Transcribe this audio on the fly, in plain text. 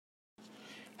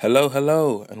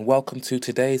Hello, and welcome to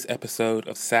today's episode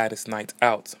of Saddest Night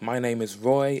Out. My name is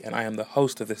Roy, and I am the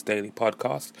host of this daily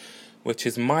podcast, which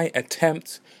is my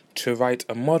attempt to write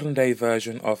a modern-day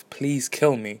version of Please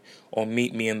Kill Me or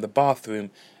Meet Me in the Bathroom,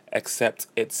 except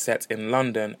it's set in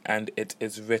London and it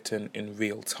is written in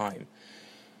real time.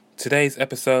 Today's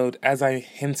episode, as I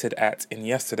hinted at in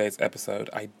yesterday's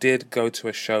episode, I did go to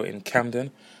a show in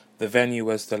Camden. The venue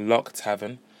was the Lock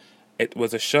Tavern. It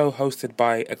was a show hosted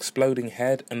by Exploding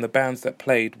Head, and the bands that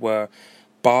played were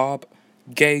Barb,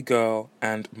 Gay Girl,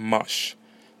 and Mush.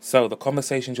 So, the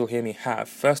conversations you'll hear me have.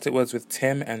 First it was with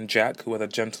Tim and Jack, who are the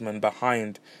gentlemen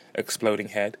behind Exploding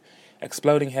Head.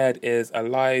 Exploding Head is a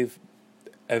live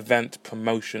event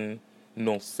promotional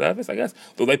service, I guess.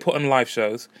 Though they put on live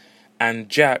shows. And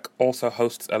Jack also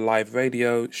hosts a live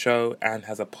radio show and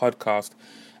has a podcast.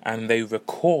 And they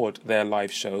record their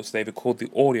live shows. They record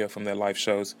the audio from their live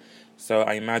shows. So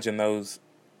I imagine those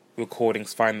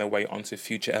recordings find their way onto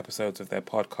future episodes of their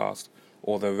podcast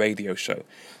or the radio show.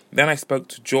 Then I spoke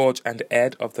to George and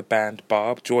Ed of the band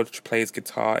Barb. George plays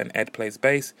guitar and Ed plays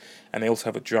bass. And they also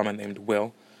have a drummer named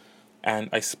Will. And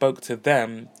I spoke to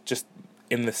them just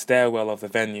in the stairwell of the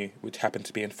venue, which happened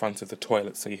to be in front of the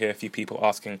toilet. So you hear a few people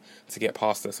asking to get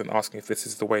past us and asking if this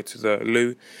is the way to the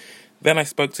loo. Then I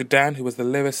spoke to Dan, who was the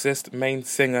lyricist, main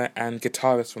singer and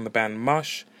guitarist from the band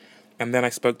Mush. And then I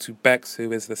spoke to Bex,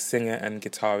 who is the singer and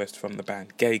guitarist from the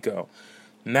band Gay Girl.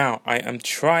 Now, I am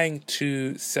trying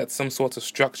to set some sort of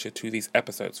structure to these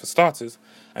episodes. For starters,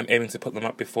 I'm aiming to put them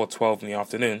up before 12 in the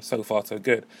afternoon. So far, so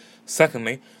good.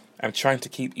 Secondly, I'm trying to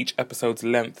keep each episode's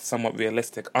length somewhat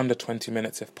realistic, under 20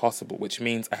 minutes if possible, which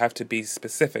means I have to be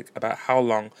specific about how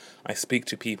long I speak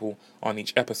to people on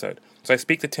each episode. So I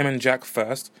speak to Tim and Jack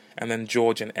first, and then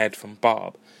George and Ed from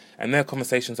Barb. And their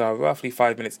conversations are roughly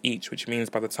 5 minutes each, which means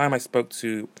by the time I spoke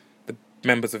to the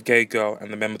members of Gay Girl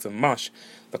and the members of Mush,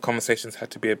 the conversations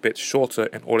had to be a bit shorter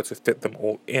in order to fit them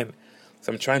all in.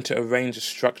 So I'm trying to arrange a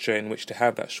structure in which to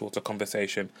have that shorter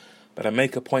conversation, but I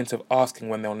make a point of asking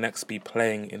when they'll next be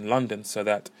playing in London so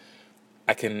that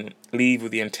I can leave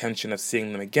with the intention of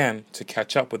seeing them again to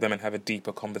catch up with them and have a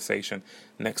deeper conversation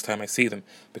next time I see them,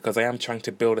 because I am trying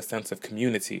to build a sense of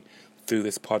community through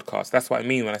this podcast. That's what I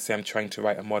mean when I say I'm trying to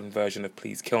write a modern version of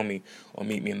Please Kill Me or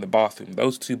Meet Me in the Bathroom.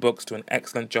 Those two books do an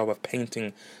excellent job of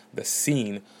painting the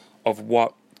scene of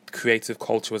what creative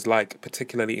culture was like,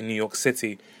 particularly in New York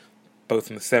City, both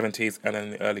in the 70s and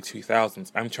in the early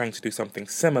 2000s. I'm trying to do something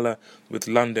similar with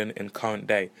London in current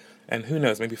day. And who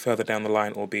knows, maybe further down the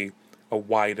line will be a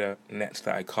wider net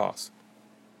that I cast.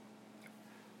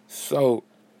 So,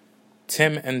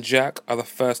 Tim and Jack are the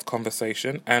first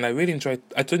conversation, and I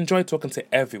enjoyed talking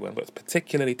to everyone, but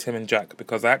particularly Tim and Jack,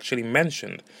 because I actually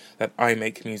mentioned that I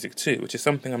make music too, which is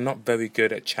something I'm not very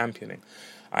good at championing.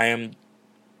 I am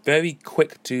very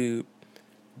quick to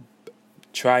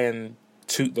try and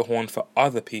toot the horn for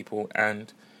other people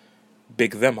and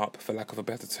big them up, for lack of a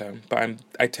better term, but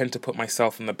I tend to put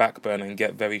myself on the back burner and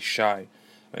get very shy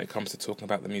when it comes to talking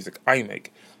about the music I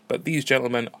make. But these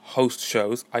gentlemen host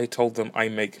shows. I told them I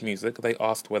make music. They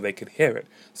asked where they could hear it.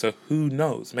 So who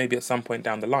knows? Maybe at some point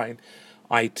down the line,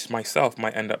 I myself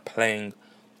might end up playing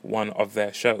one of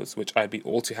their shows, which I'd be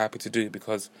all too happy to do,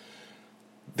 because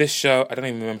this show, I don't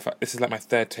even remember, this is like my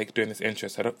third take doing this intro,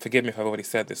 so forgive me if I've already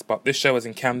said this, but this show is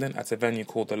in Camden at a venue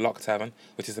called the Lock Tavern,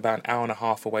 which is about an hour and a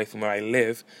half away from where I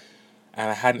live, and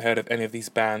I hadn't heard of any of these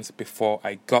bands before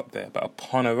I got there. But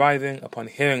upon arriving, upon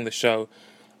hearing the show,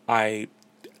 I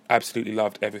absolutely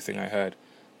loved everything I heard.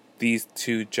 These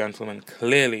two gentlemen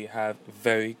clearly have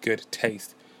very good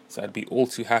taste, so I'd be all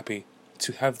too happy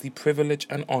to have the privilege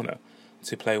and honour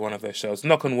to play one of their shows.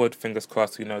 Knock on wood, fingers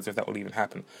crossed, who knows if that will even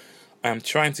happen. I'm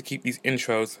trying to keep these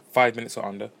intros 5 minutes or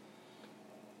under,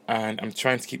 and I'm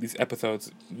trying to keep these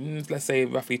episodes, let's say,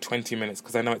 roughly 20 minutes,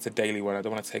 because I know it's a daily one. I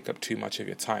don't want to take up too much of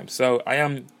your time. So I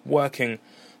am working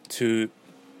to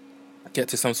get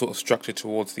to some sort of structure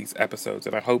towards these episodes,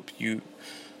 and I hope you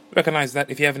recognize that.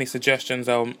 If you have any suggestions,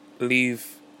 I'll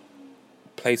leave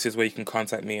places where you can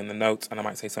contact me in the notes, and I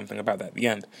might say something about that at the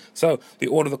end. So, the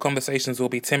order of the conversations will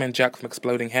be Tim and Jack from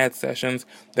Exploding Head Sessions,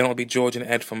 then it'll be George and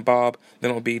Ed from Barb, then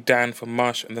it'll be Dan from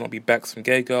Mush, and then it'll be Bex from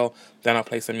Gay Girl. Then I'll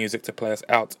play some music to play us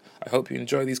out. I hope you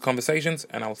enjoy these conversations,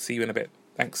 and I'll see you in a bit.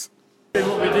 Thanks.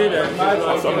 What we do then?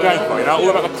 So I'm going for it. All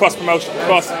about the cross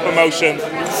promotion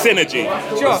synergy.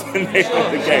 Sure. That's the name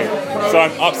of the game. So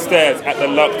I'm upstairs at the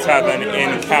Lock Tavern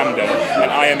in Camden, and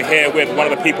I am here with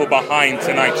one of the people behind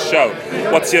tonight's show.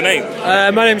 What's your name?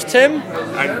 My name's Tim.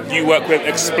 And you work with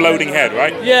Exploding Head,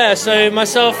 right? Yeah, so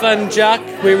myself and Jack,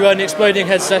 we run Exploding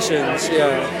Head Sessions,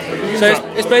 yeah.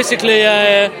 So it's basically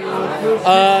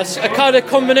a kind of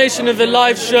combination of the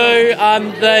live show,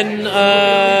 and then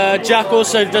Jack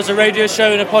also does a radio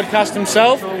show and a podcast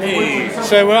himself.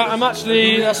 So I'm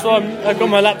actually, that's why I've got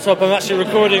my laptop, I'm actually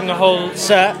recording the whole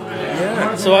set.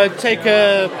 So I take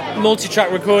a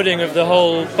multi-track recording of the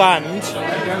whole band,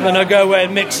 and then I go away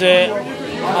and mix it,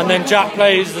 and then Jack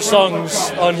plays the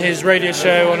songs on his radio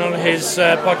show and on his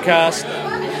podcast,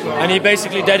 and he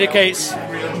basically dedicates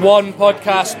one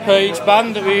podcast per each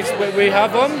band that we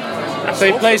have on. So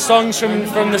he plays songs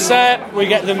from the set, we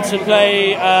get them to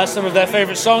play some of their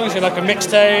favourite songs in like a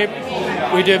mixtape,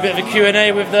 we do a bit of a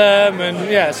Q&A with them,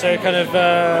 and so kind of,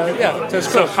 so it's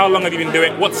cool. So how long have you been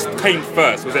doing, what came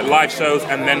first? Was it live shows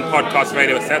and then podcast,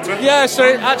 radio, etc.? Yeah, so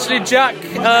actually Jack...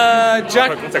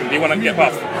 One second, do you want to get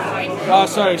past? Oh,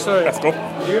 sorry. That's cool.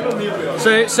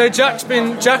 So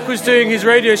Jack was doing his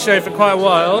radio show for quite a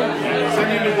while,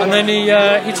 and then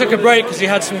he took a break because he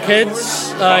had some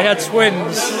kids. He had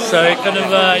twins, so it kind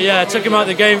of took him out of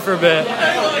the game for a bit.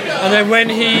 And then when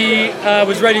he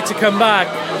was ready to come back,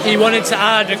 he wanted to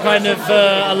add a kind of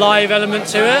a live element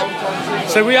to it.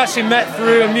 So we actually met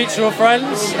through a mutual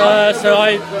friend. So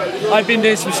I've been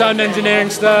doing some sound engineering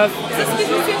stuff. Is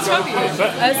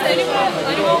any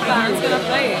more bands gonna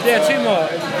play? Yeah, 2 more.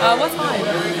 What time?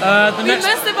 We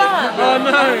missed the band. Oh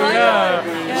no,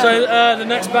 yeah. So the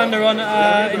next band are on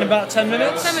in about 10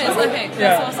 minutes. 10 minutes, okay. Yeah,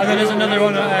 That's awesome. and then there's another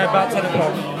one at about 10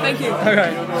 o'clock. Thank you.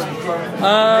 Okay.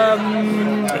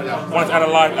 Want to add a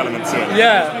live element to it?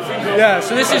 Yeah.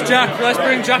 So this is Jack. Let's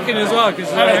bring Jack in as well. Cause,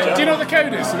 do you know what the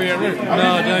code is to the room? No,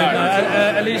 I don't.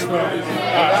 At least one.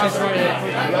 She's right here.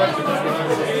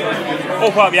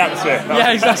 All part of the atmosphere.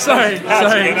 Yeah, exactly. Sorry.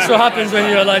 That's what happens when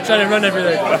you're like trying to run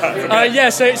everything.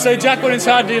 So Jack wanted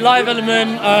to add the live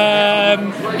element.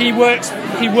 He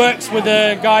works with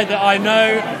a guy that I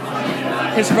know.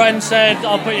 His friend said,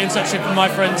 I'll put you in touch with my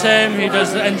friend Tim, he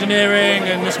does the engineering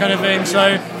and this kind of thing.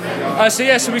 So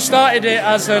we started it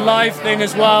as a live thing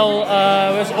as well.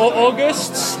 It was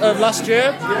August of last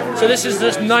year. So this is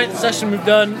the 9th session we've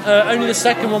done. Only the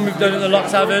second one we've done at the Lock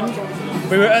Tavern.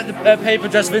 We were at Paper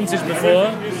Dress Vintage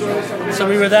before, so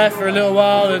we were there for a little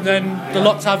while, and then the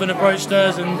Lock Tavern approached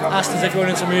us and asked us if we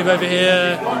wanted to move over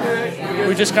here.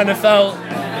 We just kind of felt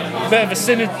a bit of a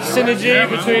synergy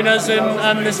between us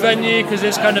and this venue, because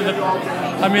it's kind of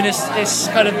it's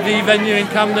kind of the venue in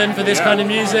Camden for this kind of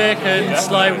music, and it's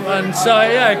like, and so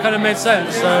it kind of made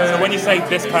sense. So when you say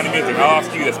this kind of music, I'll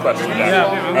ask you this question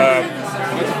then.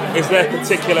 Is there a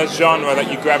particular genre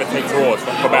that you gravitate towards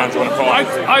for bands you want to put on?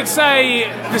 I'd say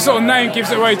the sort of name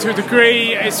gives it away to a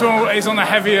degree. It's on the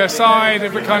heavier side, a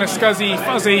bit kind of scuzzy,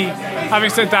 fuzzy. Having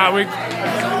said that,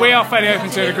 we are fairly open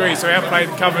to a degree, so we have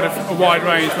covered a wide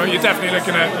range, but you're definitely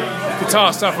looking at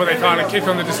guitar stuff where they kind of kick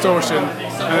on the distortion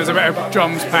and there's a bit of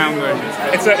drums pounding.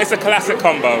 It's a classic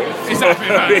combo. Exactly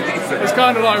that. It's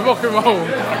kind of like rock and roll,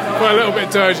 but a little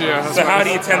bit dirtier. So how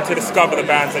do you tend to discover the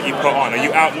bands that you put on? Are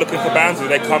you out looking for bands, or do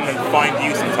they come and find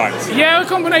you sometimes? Yeah, a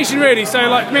combination really. So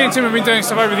like me and Tim have been doing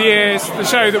stuff over the years. The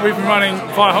show that we've been running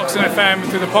via Hoxton FM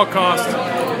through the podcast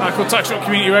called Touch Rock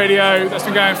Community Radio, that's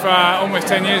been going for almost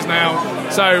 10 years now.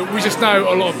 So we just know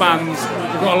a lot of bands.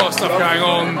 We've got a lot of stuff going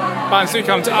on. Bands do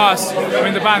come to us. I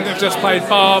mean, the band that just played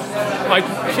Barb, I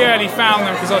purely found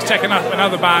them because I was checking up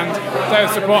another band. They were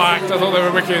a support act. I thought they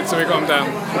were wicked, so we got them down.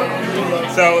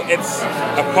 So it's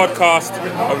a podcast,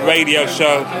 a radio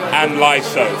show, and live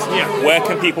shows. Yeah. Where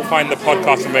can people find the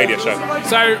podcast and radio show?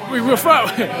 So we refer.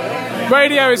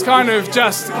 Radio is kind of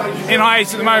just in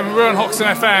hiatus at the moment. We're on Hoxton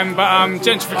FM, but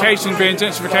gentrification being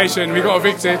gentrification, we got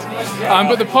evicted.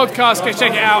 But the podcast, go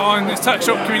check it out on Touch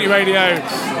Rock Community Radio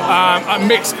at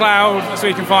Mixcloud. That's where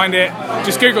you can find it.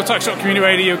 Just Google Touch Rock Community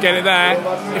Radio, you'll get it there.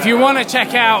 If you want to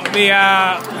check out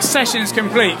the sessions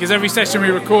complete, because every session we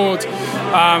record,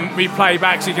 we play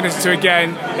back so you can listen to it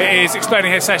again. It is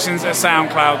Exploding Head Sessions at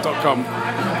SoundCloud.com.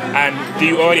 And do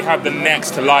you already have the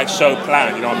next live show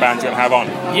planned? You know what bands you're going to have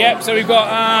on? Yep, so we've got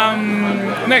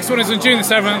next one is on June the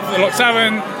 7th at the Lock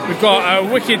Tavern. We've got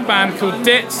a wicked band called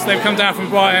Dits. They've come down from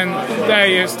Brighton.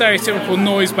 They're a stereotypical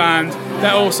noise band.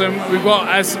 They're awesome. We've got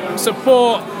as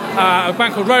support a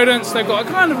band called Rodents. They've got a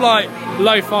kind of like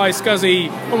lo-fi,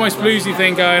 scuzzy, almost bluesy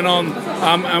thing going on,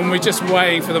 and we're just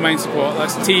waiting for the main support.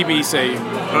 That's TBC.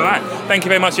 All right. Thank you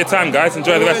very much for your time, guys.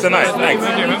 Enjoy the rest of the night. Thanks.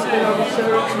 Thank you, man.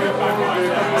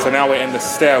 So now we're in the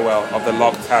stairwell of the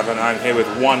Lock Tavern. I'm here with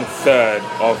 1/3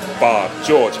 of Barb.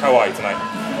 George, how are you tonight?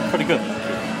 Pretty good.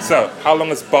 So, how long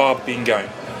has Barb been going?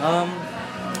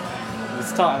 We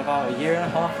started about a year and a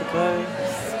half ago,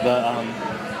 but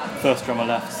first drummer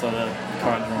left, so the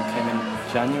current drummer came in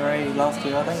January last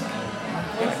year, I think.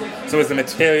 So is the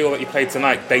material that you played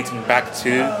tonight dating back to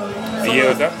A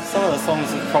year or so? Some of the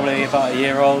songs are probably about a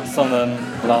year old, some of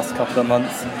them the last couple of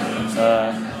months.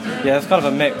 Yeah, it's kind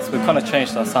of a mix. We've kind of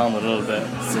changed our sound a little bit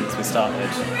since we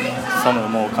started. Some of the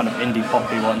more kind of indie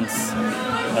poppy ones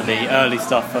are the early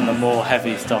stuff, and the more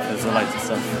heavy stuff is the later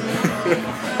stuff.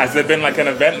 Has there been like an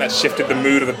event that shifted the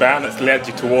mood of the band that's led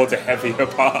you towards a heavier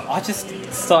part? I just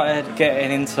started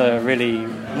getting into really,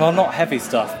 well, not heavy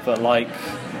stuff, but like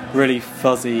really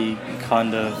fuzzy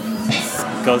kind of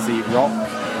scuzzy rock.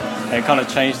 And it kind of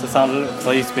changed the sound a little, because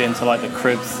I used to be into like the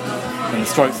Cribs and the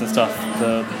Strokes and stuff.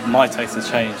 My taste has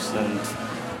changed, and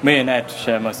me and Ed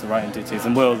share most of the writing duties,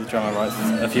 and Will, the drummer, writes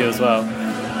a few as well.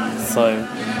 So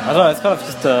I don't know, it's kind of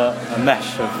just a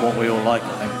mesh of what we all like,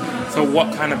 I think. So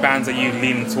what kind of bands are you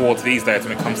leaning towards these days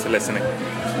when it comes to listening?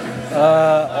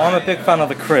 I'm a big fan of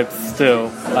the Cribs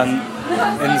still, and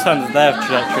in terms of their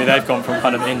trajectory, they've gone from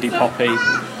kind of indie poppy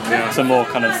to more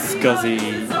kind of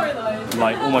scuzzy,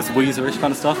 like almost Weezer-ish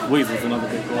kind of stuff. Weezer's another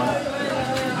big one.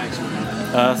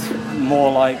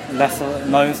 More like lesser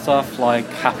known stuff like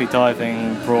Happy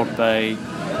Diving, Broad Bay,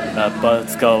 Bird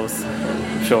Skulls.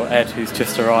 I'm sure Ed, who's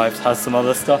just arrived, has some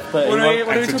other stuff that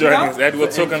Thanks for joining us, Ed.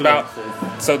 We're talking about.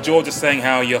 So George is saying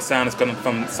how your sound has gone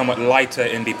from somewhat lighter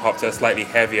indie pop to a slightly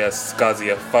heavier,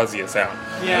 scuzzier, fuzzier sound.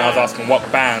 Yeah. And I was asking what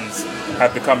bands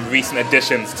have become recent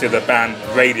additions to the band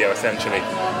Radio, essentially.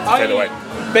 Take it away.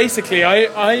 Basically,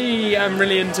 I am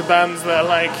really into bands that are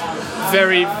like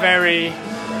very, very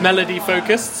melody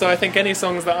focused. So I think any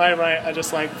songs that I write are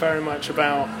just like very much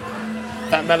about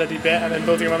that melody bit and then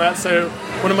building on that. So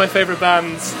one of my favourite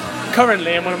bands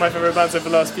currently, and one of my favourite bands over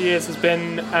the last few years, has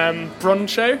been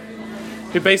Broncho,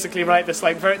 who basically write this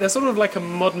like they're sort of like a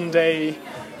modern day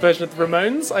version of the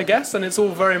Ramones, I guess, and it's all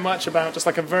very much about just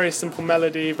like a very simple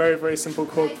melody, very, very simple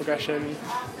chord progression.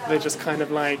 They just kind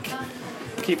of like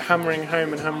keep hammering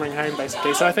home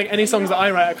basically. So I think any songs that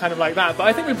I write are kind of like that, but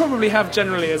I think we probably have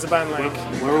generally as a band like...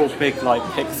 We're all big like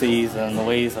Pixies and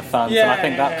Louisa fans, and I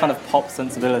think that kind of pop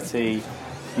sensibility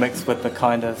mixed with the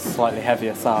kind of slightly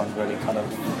heavier sound really kind of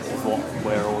is what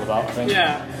we're all about, I think.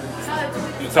 Yeah.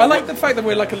 So I like the fact that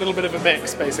we're like a little bit of a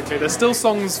mix, basically. There's still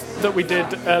songs that we did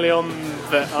early on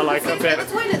that are like a bit... The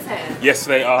toilets here? Yes,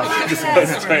 they are.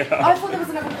 Yes, they are. I thought there was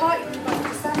another party.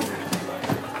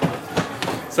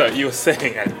 So you were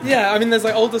saying, Ed? Yeah, I mean, there's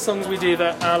like older songs we do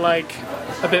that are like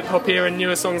a bit poppier, and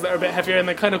newer songs that are a bit heavier, and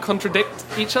they kind of contradict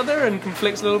each other and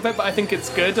conflict a little bit, but I think it's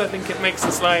good. I think it makes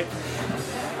us like...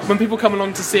 When people come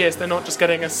along to see us, they're not just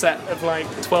getting a set of like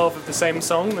 12 of the same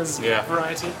song. There's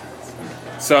variety.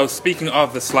 So speaking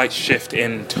of the slight shift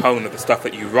in tone of the stuff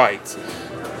that you write,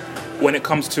 when it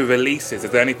comes to releases, is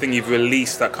there anything you've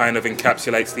released that kind of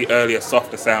encapsulates the earlier,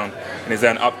 softer sound? And is there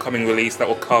an upcoming release that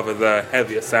will cover the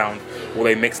heavier sound? Will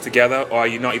they mix together, or are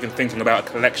you not even thinking about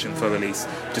a collection for release,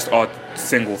 just odd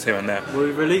singles here and there? We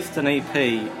released an EP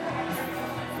a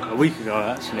week ago,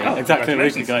 actually, exactly a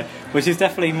week ago, which is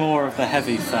definitely more of the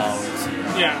heavy sound.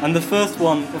 Yeah. And the first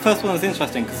one was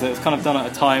interesting because it was kind of done at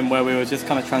a time where we were just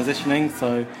kind of transitioning,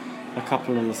 so a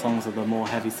couple of the songs are the more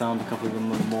heavy sound, a couple of them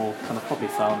are the more kind of poppy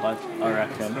sound, I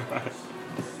reckon.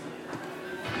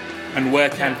 And where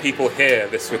can people hear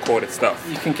this recorded stuff?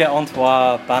 You can get onto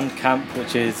our Bandcamp,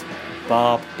 which is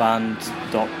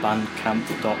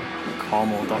barband.bandcamp.com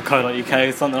or .co.uk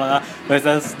or something like that. But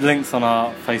there's links on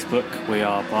our Facebook, We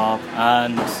Are Barb,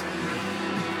 and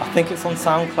I think it's on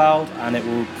SoundCloud, and it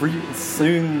will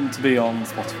soon to be on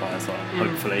Spotify as well,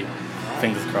 hopefully.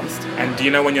 Fingers crossed. And do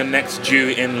you know when you're next due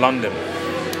in London?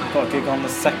 I've got a gig on the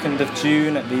 2nd of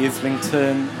June at the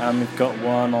Islington, and we've got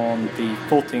one on the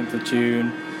 14th of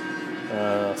June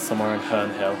somewhere in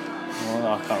Herne Hill.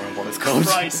 Well, I can't remember what it's called.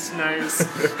 Christ knows.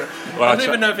 Well, I don't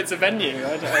even know if it's a venue.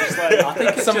 I think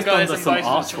it's some guys under some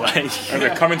invited archway.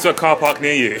 Okay, come into a car park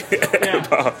near you.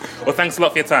 Yeah. Well, thanks a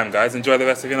lot for your time, guys. Enjoy the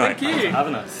rest of your night. Thank you.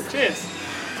 Having us. Cheers.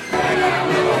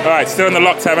 Alright, still in the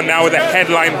Lock Tavern now with the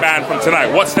headline band from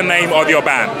tonight. What's the name of your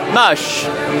band? Mush.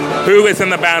 Who is in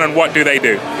the band and what do they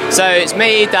do? So it's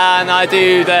me, Dan, I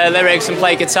do the lyrics and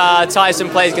play guitar, Tyson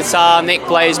plays guitar, Nick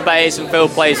plays bass, and Phil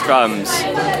plays drums.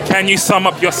 Can you sum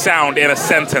up your sound in a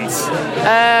sentence?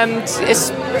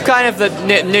 It's kind of the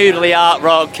noodly art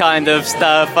rock kind of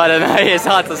stuff, I don't know, it's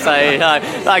hard to say,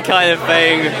 that kind of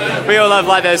thing. We all love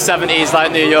like those 70s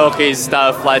like New Yorkie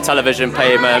stuff, like Television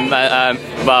Pavement,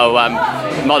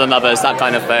 Modern Lovers, that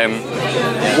kind of thing.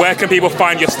 Where can people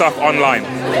find your stuff online?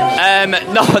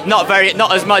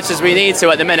 Not as much as we need to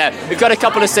at the minute. We've got a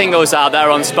couple of singles out there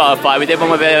on Spotify. We did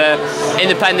one with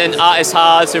independent artist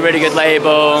Hearts, a really good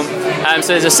label.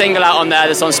 So there's a single out on there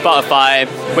that's on Spotify.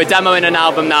 We're demoing an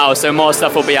album now, so more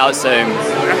stuff will be out soon.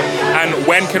 And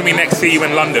when can we next see you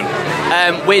in London?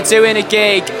 We're doing a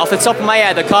gig, off the top of my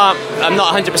head, I'm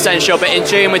not 100% sure, but in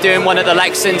June we're doing one at the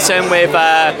Lexington with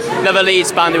another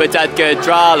Leeds band who are dead good,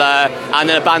 Drala, and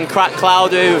then a band Crack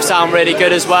Cloud who sound really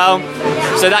good as well.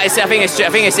 So that is, I think it's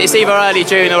either early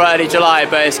June or early July,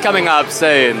 but it's coming up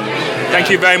soon. Thank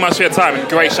you very much for your time.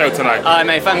 Great show tonight. All right,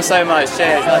 mate. Thanks so much.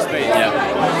 Cheers. Nice meeting you.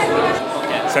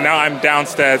 So now I'm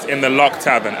downstairs in the Lock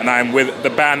Tavern, and I'm with the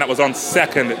band that was on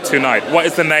second tonight. What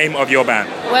is the name of your band?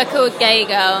 We're called Gay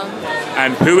Girl.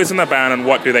 And who is in the band, and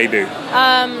what do they do?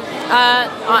 I'm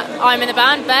in the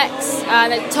band, Bex.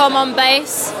 Tom on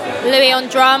bass, Louis on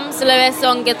drums, Lewis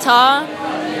on guitar.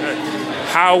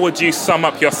 How would you sum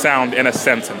up your sound in a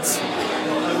sentence?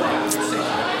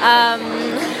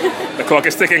 The clock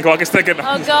is ticking. Oh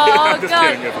God, oh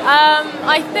God.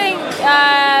 I think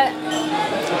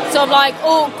sort of like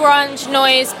alt grunge,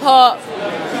 noise pop,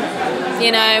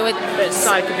 you know, with a bit of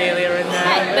psychedelia in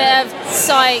there. A bit of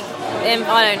psych. I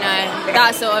don't know.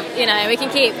 That sort of, you know, we can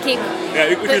keep. Yeah,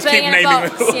 we can just keep naming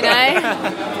box, you know.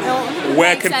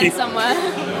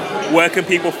 Where can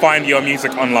people find your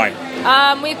music online?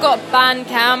 We've got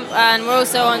Bandcamp, and we're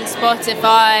also on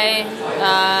Spotify,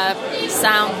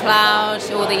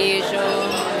 SoundCloud, all the usual.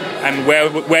 And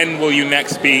when will you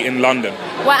next be in London?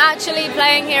 We're actually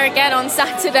playing here again on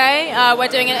Saturday. We're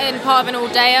doing it in part of an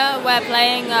all-dayer. We're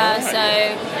playing,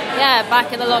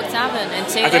 back at the Lock Tavern in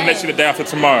 2 days. As in literally the day after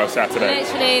tomorrow, Saturday?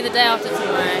 Literally the day after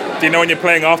tomorrow. Do you know when you're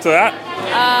playing after that?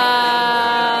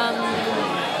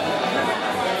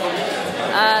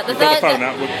 The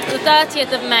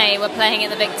 30th of May, we're playing at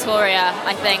the Victoria,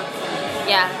 I think.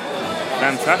 Yeah.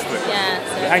 Fantastic. Yeah.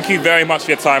 So. Thank you very much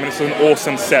for your time, and it's an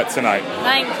awesome set tonight.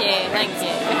 Thank you.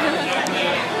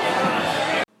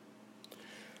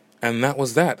 And that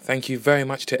was that. Thank you very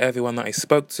much to everyone that I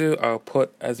spoke to. I'll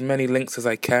put as many links as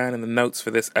I can in the notes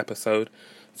for this episode,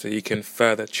 so you can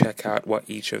further check out what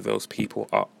each of those people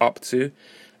are up to.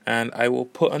 And I will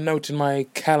put a note in my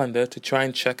calendar to try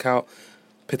and check out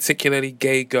particularly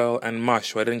Gay Girl and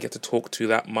Mush, who I didn't get to talk to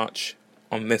that much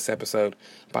on this episode,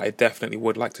 but I definitely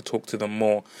would like to talk to them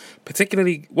more. Not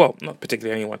particularly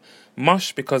anyone.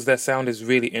 Mush, because their sound is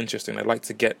really interesting. I'd like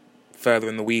to get further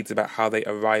in the weeds about how they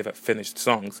arrive at finished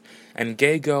songs. And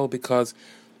Gay Girl, because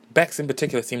Bex in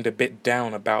particular seemed a bit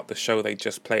down about the show they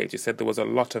just played. She said there was a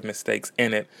lot of mistakes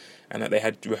in it, and that they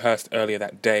had rehearsed earlier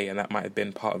that day, and that might have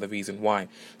been part of the reason why.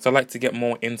 So I'd like to get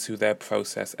more into their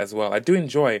process as well. I do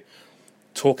enjoy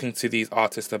talking to these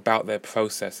artists about their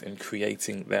process in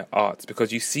creating their art,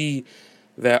 because you see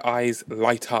their eyes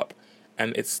light up,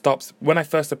 and it stops. When I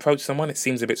first approach someone, it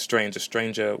seems a bit strange. A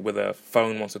stranger with a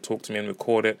phone wants to talk to me and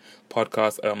record it,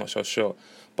 podcast, I'm not so sure.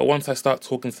 But once I start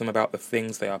talking to them about the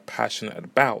things they are passionate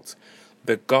about,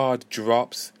 the guard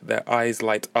drops, their eyes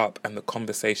light up, and the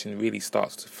conversation really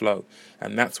starts to flow.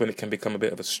 And that's when it can become a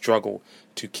bit of a struggle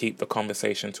to keep the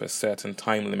conversation to a certain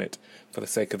time limit for the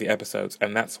sake of the episodes.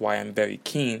 And that's why I'm very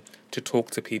keen to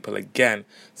talk to people again,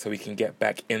 so we can get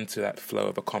back into that flow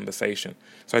of a conversation.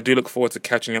 So I do look forward to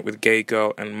catching up with Gay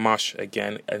Girl and Mush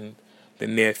again in the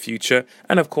near future.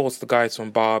 And of course the guys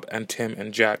from Barb and Tim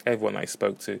and Jack, everyone I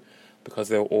spoke to, because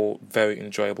they were all very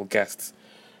enjoyable guests.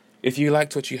 If you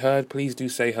liked what you heard, please do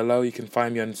say hello. You can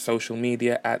find me on social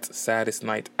media at Saddest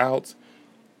Night Out.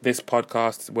 This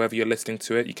podcast, wherever you're listening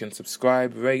to it, you can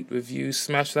subscribe, rate, review,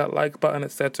 smash that like button,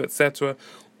 etc., etc.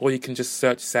 Or you can just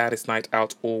search Saddest Night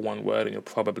Out, all one word, and you'll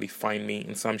probably find me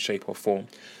in some shape or form.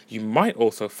 You might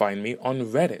also find me on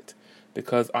Reddit,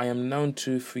 because I am known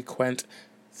to frequent,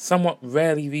 somewhat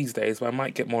rarely these days, but I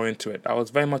might get more into it. I was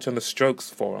very much on the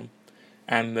Strokes forum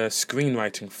and the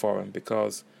screenwriting forum,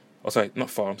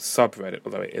 subreddit,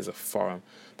 although it is a forum,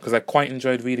 because I quite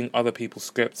enjoyed reading other people's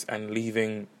scripts and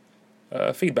leaving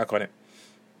feedback on it.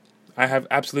 I have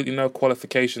absolutely no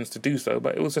qualifications to do so,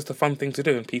 but it was just a fun thing to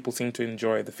do, and people seem to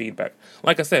enjoy the feedback.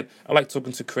 Like I said, I like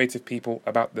talking to creative people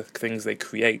about the things they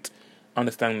create,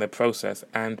 understanding their process,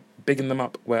 and bigging them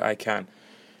up where I can.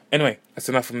 Anyway, that's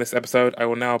enough from this episode. I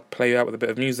will now play you out with a bit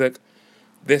of music.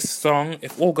 This song,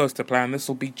 if all goes to plan, this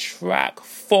will be track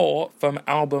 4 from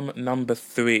album number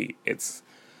 3. It's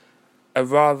a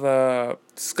rather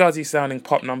scuzzy sounding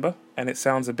pop number, and it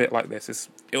sounds a bit like this.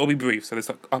 It will be brief, so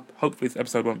hopefully this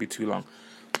episode won't be too long.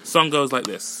 The song goes like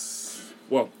this.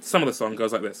 Well, some of the song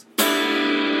goes like this.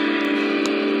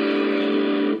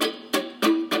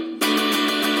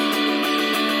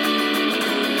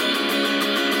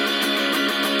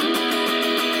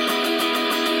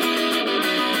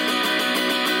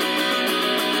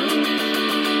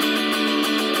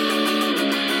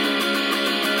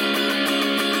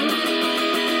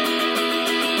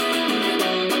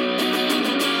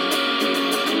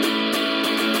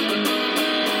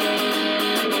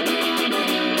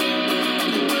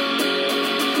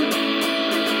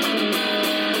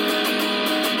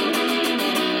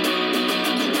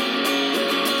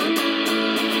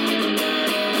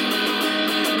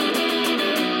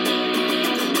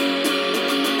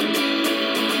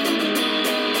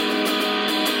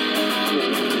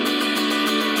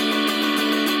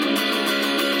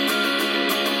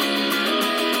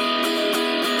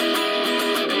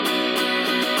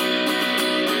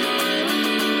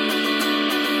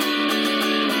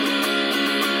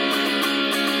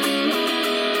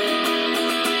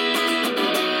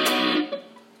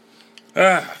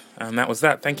 And that was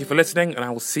that. Thank you for listening, and I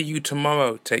will see you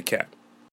tomorrow. Take care.